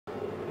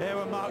Yeah,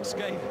 well, Mark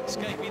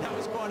Scapey, that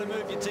was quite a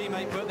move your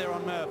teammate put there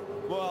on Murph.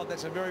 Well,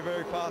 that's a very,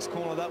 very fast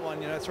corner, that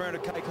one, you know,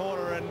 300k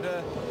corner, and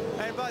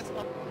both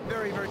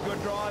very, very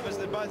good drivers.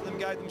 That both of them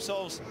gave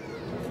themselves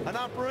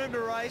enough room to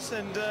race,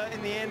 and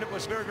in the end it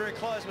was very, very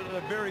close, but it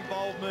was a very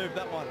bold move,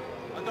 that one.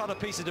 I got a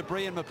piece of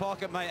debris in my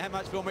pocket, mate. How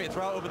much for me to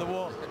throw it over the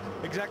wall?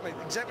 Exactly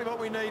what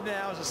we need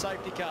now is a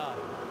safety car.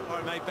 All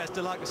right, mate, best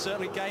of luck.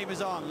 Certainly game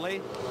is on,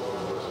 Lee.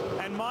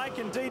 And Mike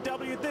and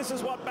DW, this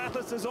is what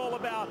Bathurst is all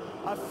about.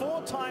 A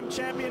 4-time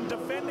champion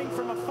defending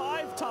from a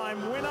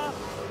 5-time winner.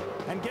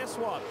 And guess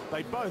what?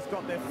 They both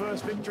got their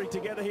first victory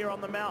together here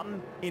on the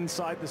mountain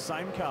inside the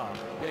same car.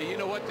 Yeah, you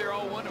know what? They're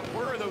all wondering,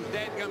 where are those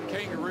dadgum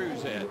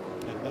kangaroos at?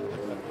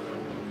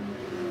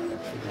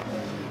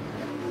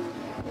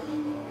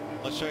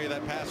 Let's show you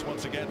that pass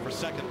once again for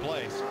second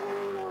place.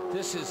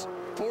 This is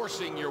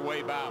forcing your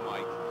way by,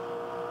 Mike.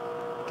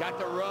 Got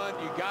to run,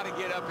 you got to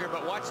get up here,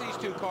 but watch these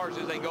two cars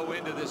as they go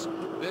into this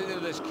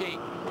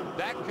kink.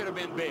 That could have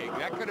been big.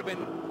 That could have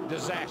been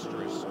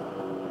disastrous.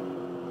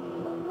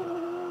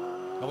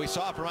 And we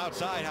saw from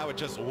outside how it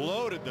just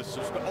overloaded the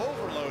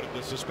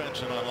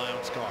suspension on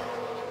Lowndes' car.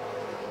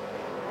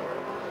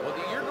 Well,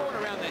 you're going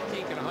around that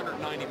kink at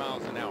 190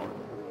 miles an hour,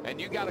 and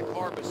you got a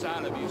car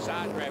beside of you,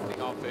 side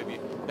drafting off of you.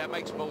 That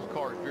makes both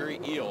cars very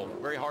ill,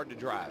 very hard to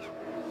drive.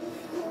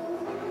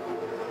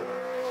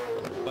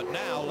 But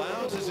now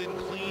Lowndes is in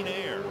clean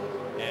air,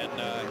 and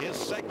his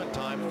segment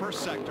time,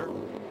 first sector,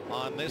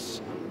 on this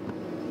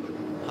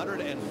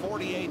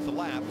 148th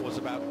lap was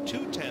about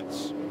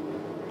 0.2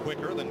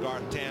 quicker than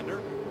Garth Tander.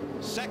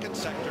 Second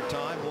sector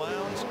time,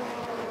 Lowndes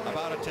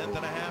about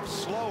 1.5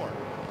 slower.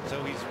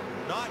 So he's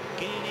not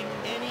gaining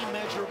any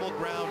measurable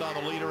ground on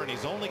the leader, and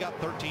he's only got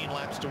 13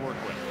 laps to work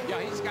with.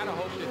 Yeah, he's got to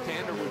hope that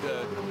Tander would,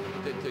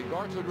 that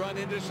Garth would run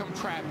into some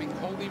traffic,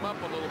 hold him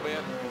up a little bit,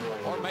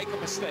 or make a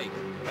mistake.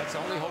 That's the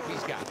only hope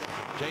he's got.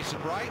 Jason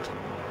Bright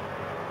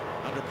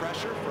under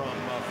pressure from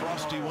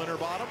frosty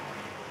Winterbottom.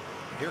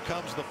 Here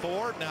comes the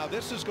Ford. Now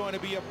this is going to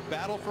be a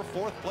battle for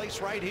fourth place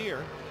right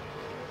here.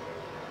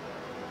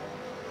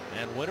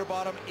 And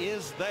Winterbottom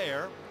is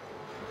there.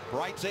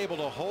 Bright's able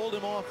to hold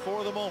him off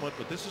for the moment,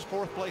 but this is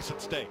fourth place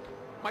at stake.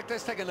 Mike,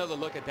 let's take another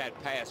look at that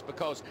pass,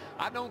 because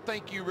I don't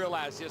think you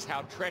realize just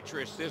how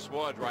treacherous this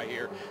was right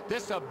here.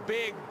 This is a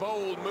big,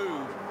 bold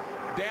move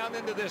down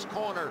into this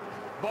corner.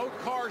 Both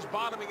cars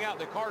bottoming out.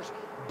 The cars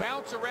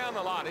bounce around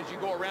a lot as you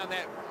go around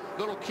that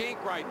little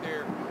kink right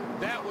there.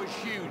 That was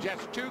huge.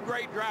 That's two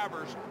great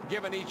drivers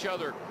giving each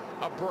other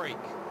a break.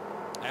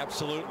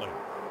 Absolutely.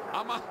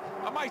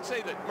 I might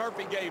say that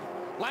Murphy gave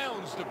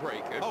Lowndes the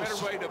break. A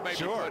better way to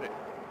maybe put it.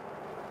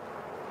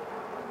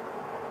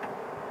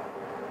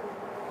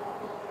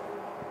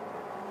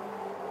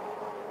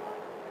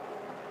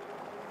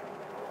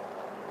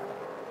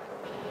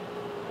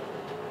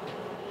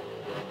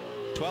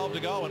 To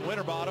go, and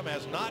Winterbottom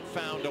has not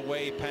found a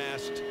way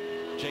past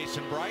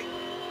Jason Bright.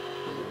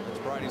 That's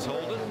Brighty's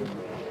holding.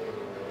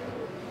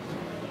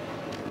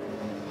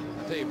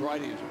 I tell you,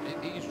 Brighty,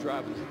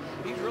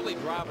 he's really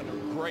driving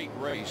a great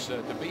race.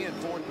 To be in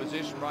fourth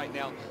position right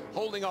now,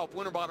 holding off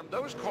Winterbottom.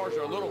 Those cars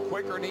are a little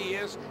quicker than he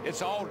is.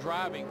 It's all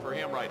driving for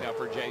him right now,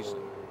 for Jason.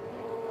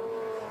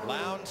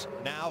 Lowndes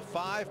now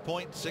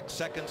 5.6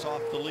 seconds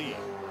off the lead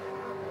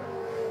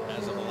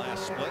as of the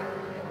last split.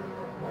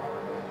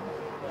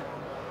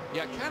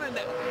 Yeah, kind of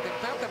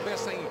about the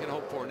best thing you can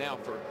hope for now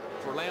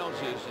for Lowndes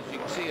is, as you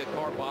can see, a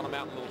car bottom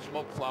out and a little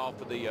smoke fly off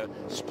of the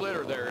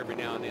splitter there every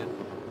now and then.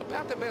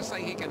 About the best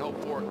thing he can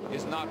hope for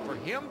is not for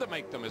him to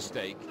make the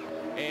mistake,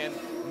 and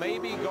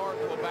maybe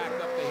Garth will back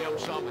up to him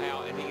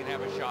somehow and he can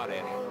have a shot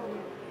at him.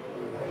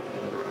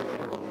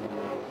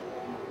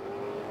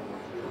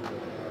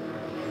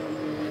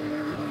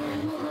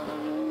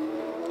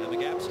 And the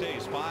gap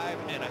stays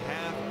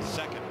 5.5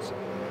 seconds.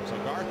 So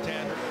Garth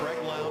Tander,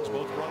 Craig Lowndes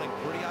both running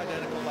pretty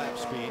identical lap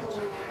speeds.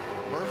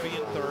 Murphy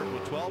in third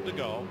with 12 to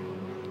go.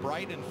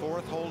 Bright in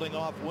fourth, holding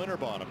off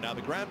Winterbottom. Now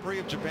the Grand Prix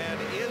of Japan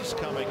is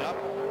coming up,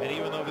 and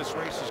even though this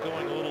race is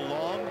going a little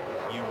long,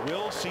 you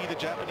will see the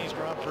Japanese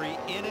Grand Prix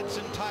in its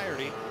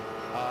entirety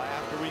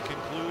after we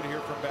conclude here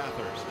from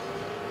Bathurst.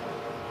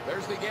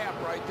 There's the gap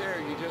right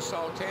there. You just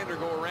saw Tander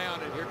go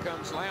around, and here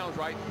comes Lowndes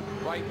right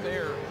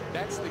there.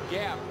 That's the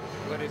gap,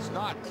 but it's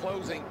not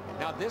closing.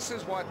 Now this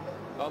is what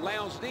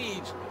Lowndes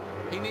needs.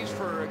 He needs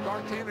for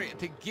Garth Tander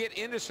to get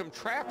into some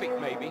traffic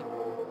maybe.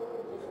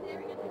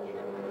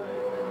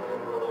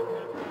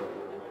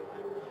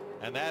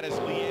 And that is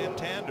Leanne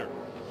Tander.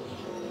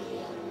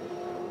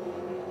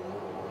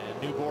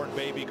 And newborn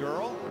baby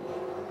girl.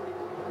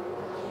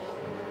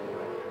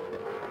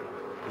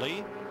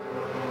 Lee?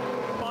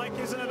 Mike,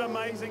 isn't it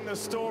amazing the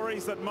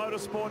stories that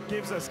motorsport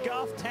gives us?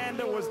 Garth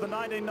Tander was the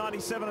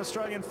 1997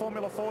 Australian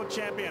Formula Ford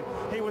champion.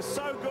 He was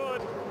so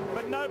good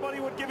but nobody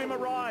would give him a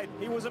ride.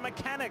 He was a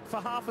mechanic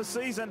for half a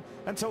season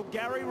until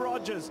Gary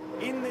Rogers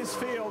in this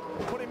field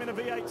put him in a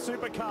V8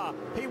 supercar.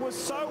 He was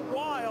so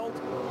wild,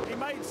 he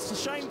made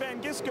Shane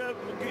Van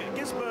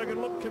Gisbergen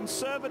look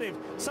conservative.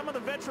 Some of the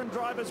veteran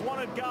drivers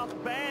wanted Garth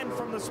banned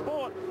from the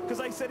sport because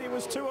they said he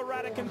was too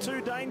erratic and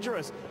too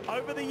dangerous.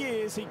 Over the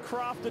years, he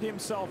crafted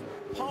himself,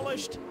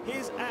 polished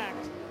his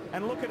act,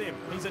 and look at him.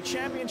 He's a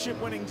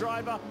championship-winning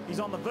driver. He's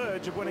on the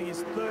verge of winning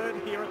his third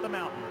here at the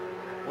mountain.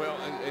 Well,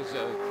 as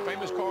a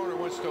famous car owner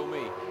once told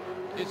me,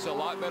 it's a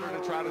lot better to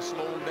try to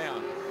slow them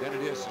down than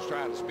it is to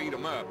try to speed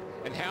them up.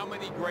 And how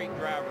many great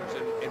drivers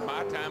in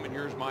my time and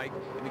yours, Mike,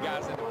 and the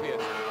guys in the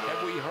pits,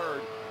 have we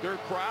heard? They're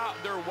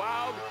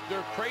wild,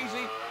 they're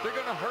crazy, they're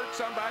going to hurt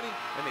somebody,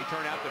 and they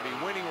turn out to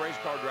be winning race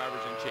car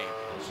drivers and champions.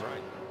 That's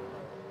right.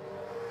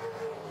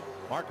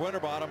 Mark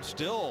Winterbottom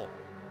still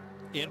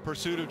in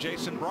pursuit of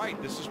Jason Bright.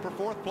 This is for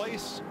 4th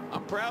place.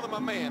 I'm proud of my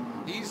man.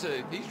 He's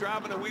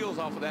driving the wheels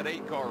off of that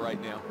 8 car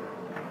right now.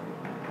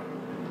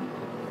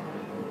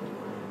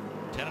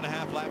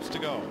 10.5 laps to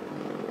go.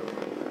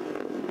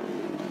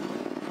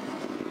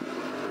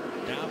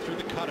 Down through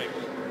the cutting.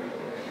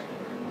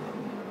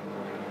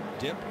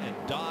 Dip and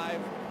dive.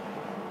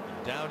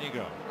 And down you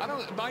go.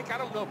 Mike, I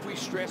don't know if we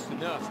stressed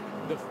enough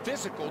the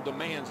physical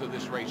demands of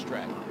this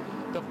racetrack.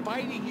 The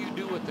fighting you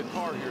do with the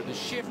car here, the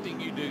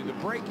shifting you do, the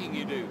braking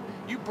you do.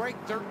 You brake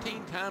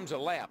 13 times a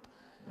lap.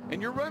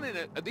 And you're running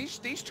it.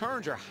 These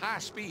turns are high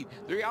speed.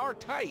 They are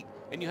tight,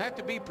 and you have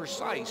to be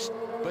precise.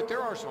 But there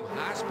are some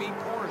high-speed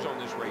corners on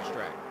this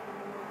racetrack.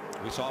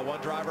 We saw one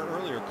driver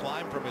earlier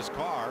climb from his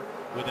car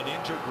with an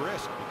injured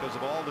wrist because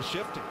of all the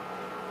shifting.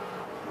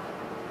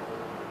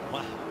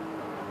 Wow.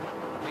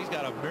 He's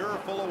got a mirror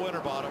full of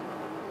Winterbottom,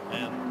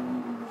 and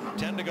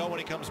 10 to go when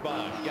he comes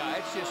by. Yeah,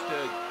 that's just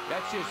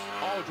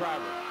all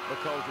driver,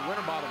 because the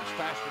Winterbottom's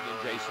faster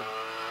than Jason.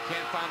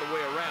 Can't find a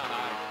way around.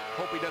 I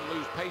hope he doesn't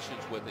lose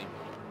patience with him.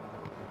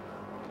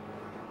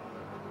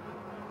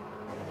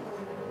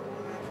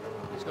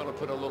 He's going to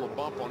put a little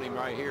bump on him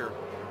right here.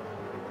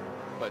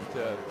 But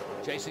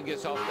Jason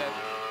gets off that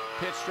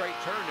pit straight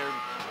turn there,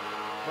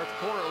 hurt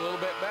the corner a little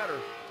bit better.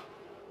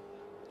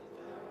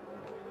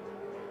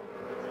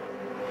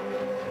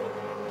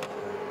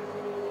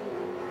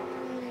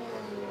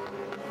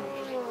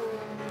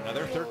 Now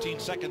they're 13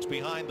 seconds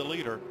behind the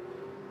leader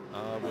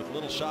with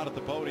little shot at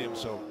the podium,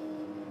 so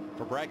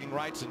for bragging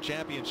rights and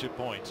championship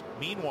points.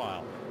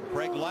 Meanwhile,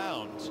 Craig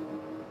Lowndes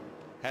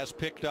has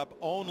picked up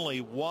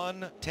only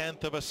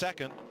 1/10 of a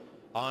second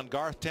on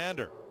Garth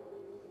Tander.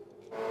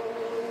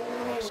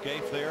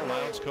 Scaife there,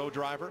 Lowndes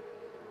co-driver.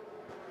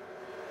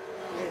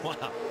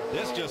 Wow,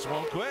 this just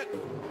won't quit.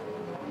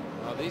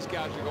 These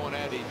guys are going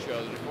at each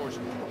other. Of course,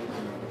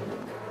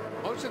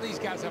 most of these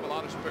guys have a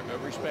lot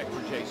of respect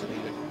for Jason.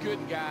 He's a good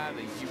guy.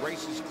 He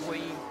races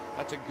clean.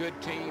 That's a good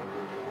team.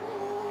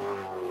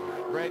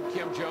 Brad and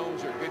Kim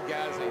Jones are good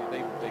guys.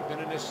 They've been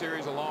in this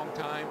series a long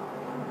time.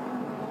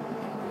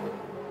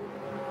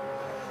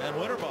 And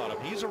Winterbottom,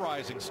 he's a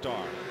rising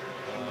star.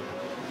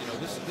 You know,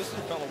 this is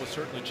a fellow with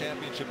certainly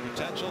championship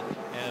potential,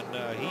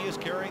 and he is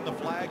carrying the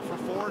flag for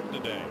Ford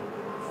today.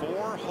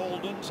 4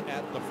 Holdens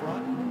at the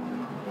front.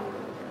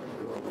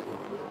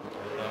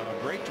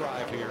 A great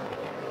drive here,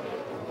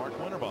 Mark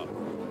Winterbottom.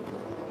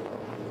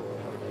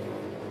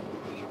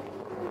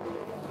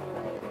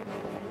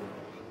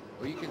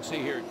 Well, you can see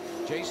here,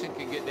 Jason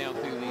can get down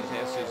through these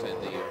S's and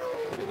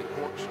the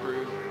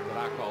corkscrew, that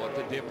I call it,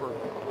 the dipper.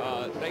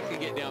 They can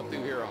get down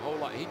through here a whole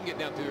lot. He can get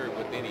down through here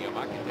with any of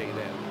them. I can tell you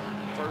that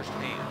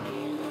firsthand.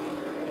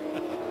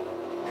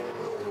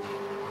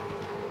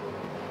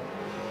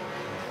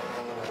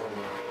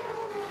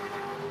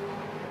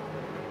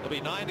 There'll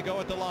be 9 to go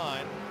at the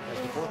line as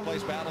the 4th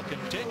place battle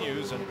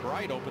continues, and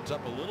Bright opens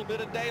up a little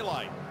bit of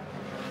daylight.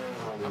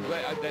 I'm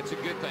glad that's a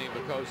good thing,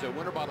 because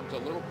Winterbottom's a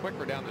little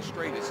quicker down the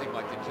straight, it seemed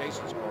like, than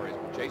Jason's car is.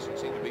 Jason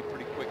seemed to be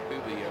pretty quick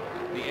through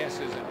the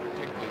S's and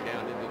particularly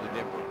down into the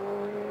dipper.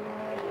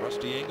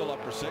 Rusty Engel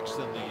up for 6th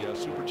in the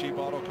super cheap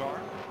auto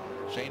car.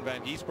 Shane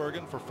Van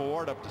Gisbergen for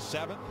Ford up to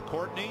 7th.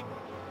 Courtney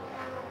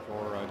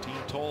for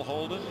Team Toll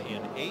Holden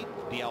in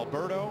 8th.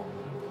 D'Alberto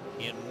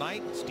in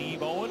 9th.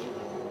 Steve Owen,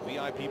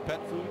 VIP Pet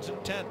Foods, in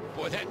 10th.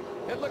 Boy,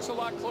 that looks a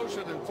lot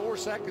closer than 4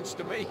 seconds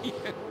to me.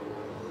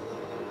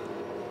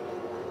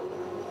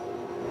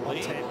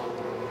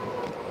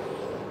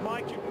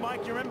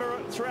 Mike, you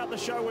remember throughout the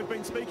show we've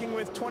been speaking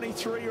with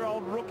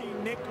 23-year-old rookie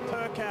Nick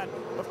Percat.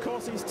 Of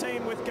course, he's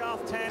teamed with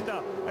Garth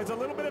Tander. There's a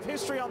little bit of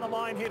history on the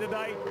line here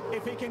today.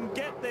 If he can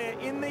get there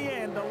in the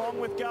end, along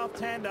with Garth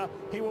Tander,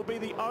 he will be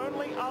the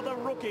only other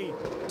rookie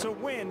to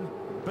win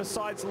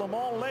besides Le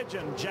Mans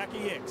legend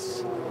Jackie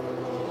Ickx.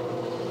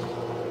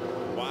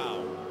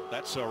 Wow,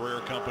 that's a rare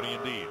company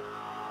indeed.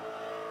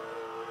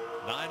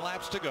 9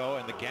 laps to go,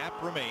 and the gap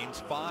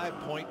remains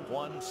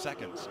 5.1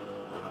 seconds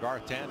from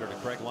Garth Tander to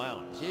Craig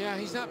Lowndes. Yeah,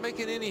 he's not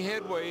making any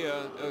headway.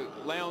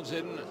 Lowndes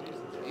isn't.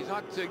 He's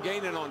not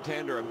gaining on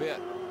Tander a bit.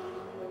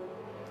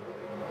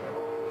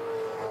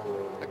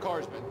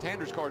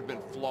 Tander's car's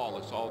been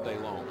flawless all day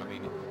long. I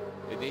mean,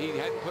 he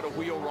hadn't put a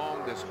wheel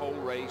wrong this whole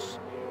race.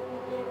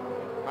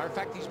 Matter of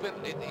fact,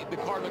 the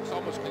car looks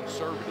almost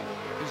conservative.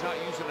 He's not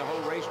using the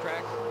whole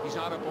racetrack. He's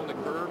not up on the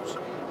curbs.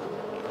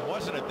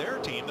 Wasn't it their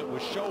team that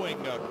was showing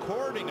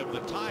cording of the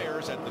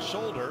tires at the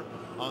shoulder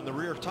on the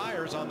rear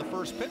tires on the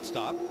first pit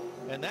stop?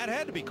 And that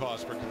had to be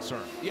cause for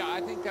concern. Yeah,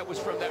 I think that was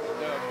from that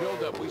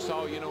buildup we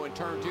saw, you know, in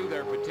turn 2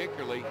 there,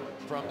 particularly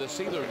from the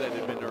sealer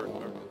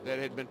that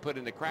had been put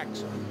in the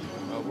cracks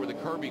where the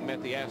curbing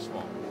met the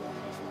asphalt.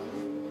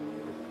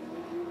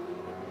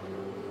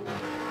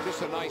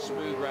 Just a nice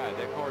smooth ride.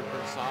 That car's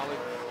been solid.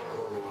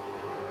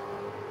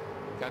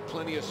 Got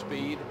plenty of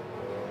speed.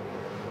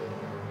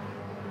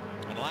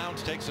 And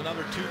Lowndes takes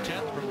another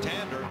 2/10 from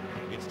Tander.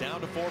 It's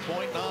down to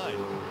 4.9.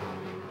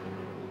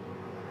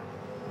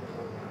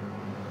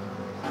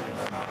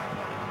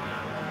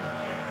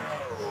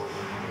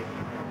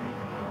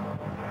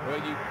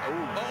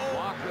 Well,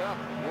 locked up.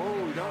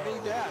 Whoa, you don't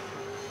need that.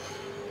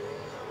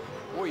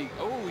 Boy,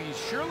 you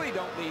surely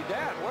don't need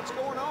that. What's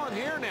going on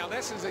here now?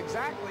 This is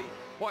exactly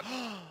what...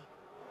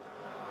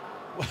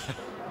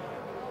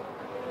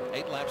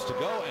 8 laps to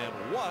go,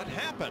 and what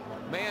happened?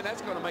 Man,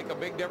 that's going to make a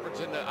big difference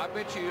in the... I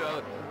bet you,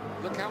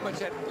 look how much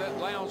that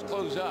Lowndes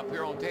closed up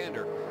here on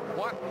Tander.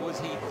 What was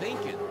he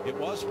thinking? It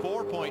was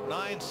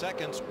 4.9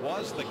 seconds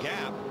was the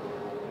gap.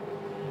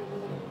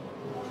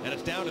 And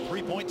it's down to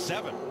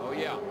 3.7. Oh,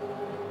 yeah.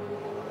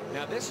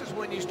 Now, this is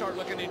when you start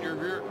looking in your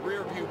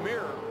rear view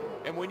mirror.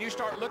 And when you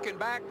start looking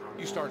back,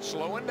 you start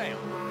slowing down.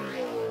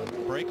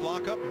 Brake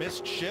lockup,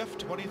 missed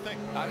shift. What do you think?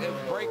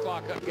 Brake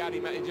lockup got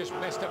him. It just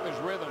messed up his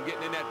rhythm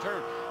getting in that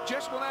turn.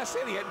 Just when I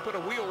said he hadn't put a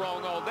wheel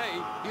wrong all day,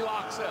 he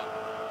locks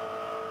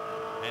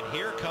up. And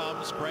here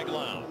comes Greg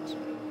Lowndes,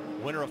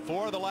 winner of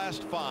 4 of the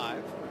last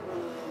 5.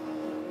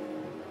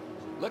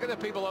 Look at the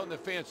people on the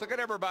fence. Look at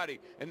everybody.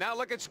 And now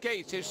look at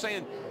Skates. He's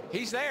saying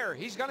he's there.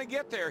 He's going to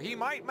get there. He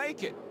might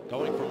make it.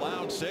 Going for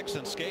Lowndes' 6th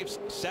and Skates'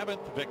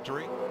 7th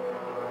victory.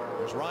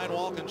 There's Ryan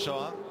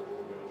Walkinshaw,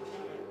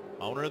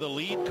 owner of the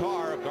lead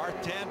car of Garth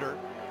Tander.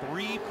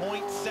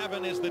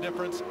 3.7 is the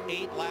difference.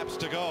 8 laps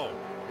to go.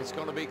 It's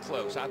going to be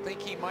close. I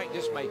think he might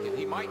just make it.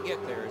 He might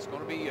get there. It's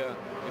going to be if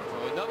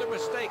another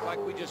mistake like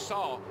we just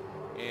saw,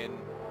 and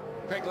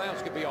Craig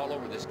Lowndes could be all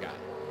over this guy.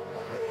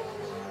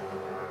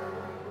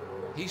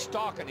 He's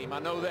stalking him. I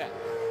know that.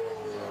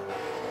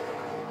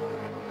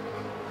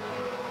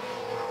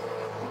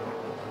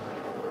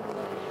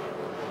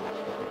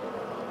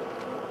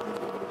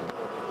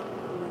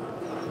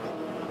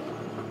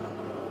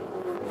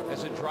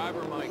 As a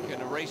driver, Mike,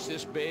 in a race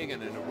this big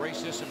and in a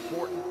race this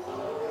important,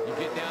 you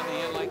get down the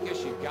end like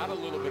this, you've got a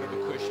little bit of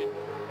a cushion,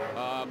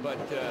 but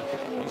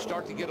you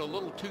start to get a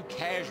little too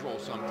casual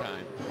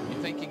sometimes.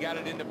 You think you got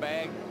it in the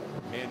bag,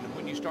 and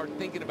when you start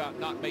thinking about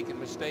not making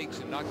mistakes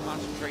and not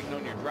concentrating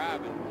on your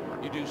driving,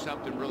 you do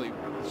something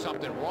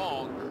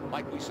wrong,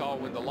 like we saw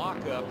with the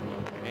lockup,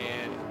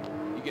 and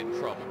you get in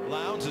trouble.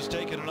 Lowndes has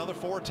taken another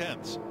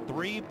 4/10.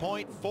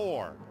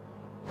 3.4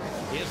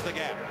 is the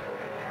gap.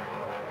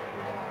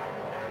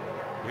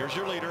 Here's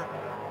your leader.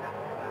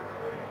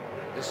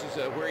 This is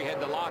where he had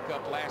the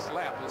lockup last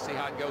lap. Let's see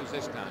how it goes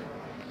this time.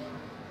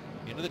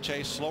 Into the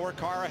chase, slower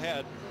car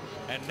ahead.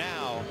 And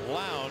now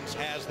Lowndes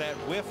has that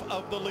whiff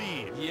of the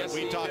lead that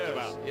we talked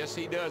about. Yes,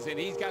 he does. And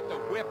he's got the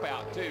whip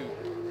out, too.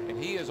 And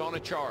he is on a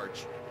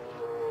charge.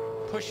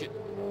 Push it.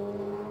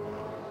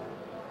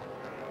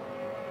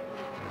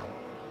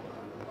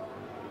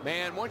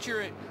 Man, once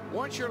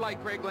you're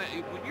like Greg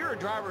Lowndes, when you're a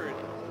driver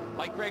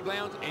like Greg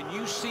Lowndes and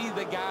you see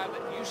the guy,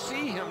 you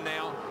see him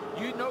now,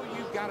 you know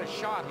you've got a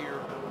shot here.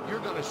 You're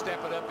going to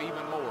step it up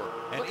even more.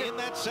 And in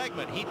that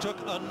segment, he took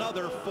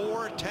another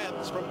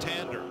 4/10 from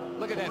Tander.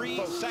 Look at that, 3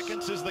 folks.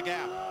 seconds is the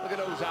gap. Look at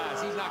those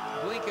eyes. He's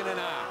not blinking an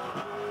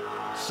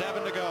eye.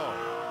 7 to go.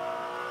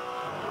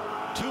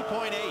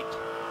 2.8.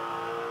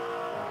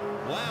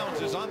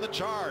 Lowndes is on the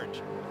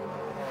charge.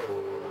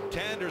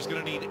 Tander's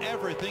going to need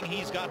everything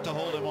he's got to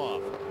hold him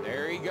off.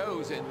 There he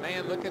goes. And,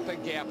 man, look at the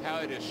gap, how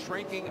it is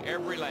shrinking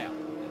every lap.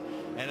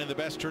 And in the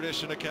best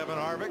tradition of Kevin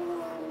Harvick,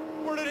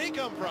 where did he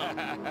come from?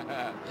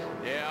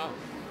 Yeah.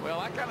 Well,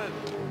 I kind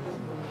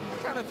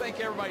of think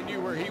everybody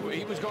knew where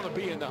he was going to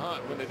be in the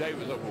hunt when the day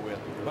was over with.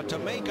 But to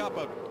make up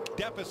a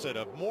deficit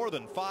of more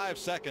than 5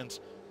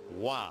 seconds,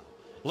 wow.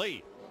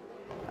 Lee.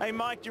 Hey,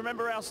 Mike, do you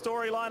remember our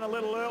storyline a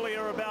little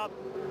earlier about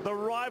the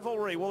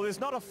rivalry? Well, there's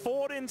not a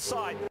Ford in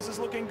sight. This is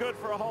looking good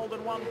for a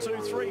Holden 1, 2,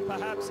 3,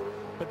 perhaps.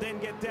 But then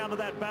get down to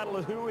that battle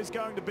of who is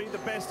going to be the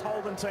best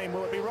Holden team.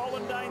 Will it be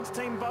Roland Dane's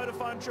team,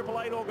 Vodafone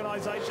 888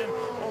 organisation,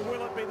 or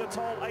will it be the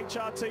Toll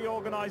HRT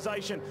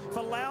organisation?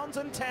 For Lowndes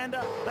and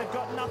Tander, they've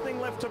got nothing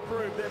left to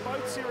prove. They're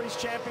both series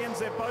champions.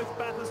 They're both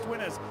Bathurst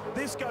winners.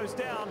 This goes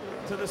down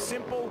to the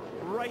simple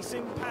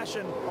racing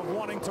passion of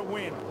wanting to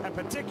win, and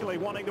particularly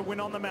wanting to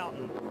win on the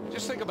mountain.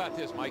 Just think about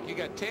this, Mike. You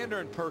got Tander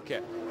and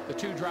Perkett, the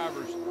 2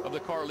 drivers of the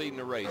car leading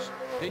the race.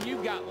 Then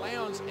you've got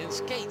Lowndes and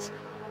Skates.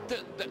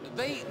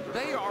 They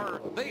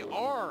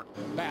are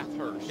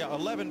Bathurst. Yeah,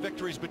 11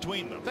 victories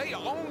between them. They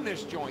own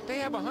this joint. They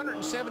have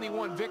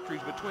 171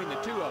 victories between the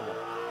 2 of them,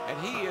 and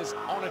he is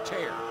on a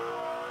tear.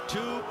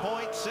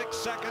 2.6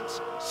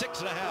 seconds,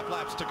 6.5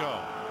 laps to go.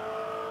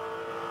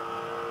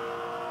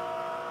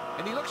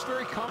 And he looks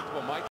very comfortable, Mike.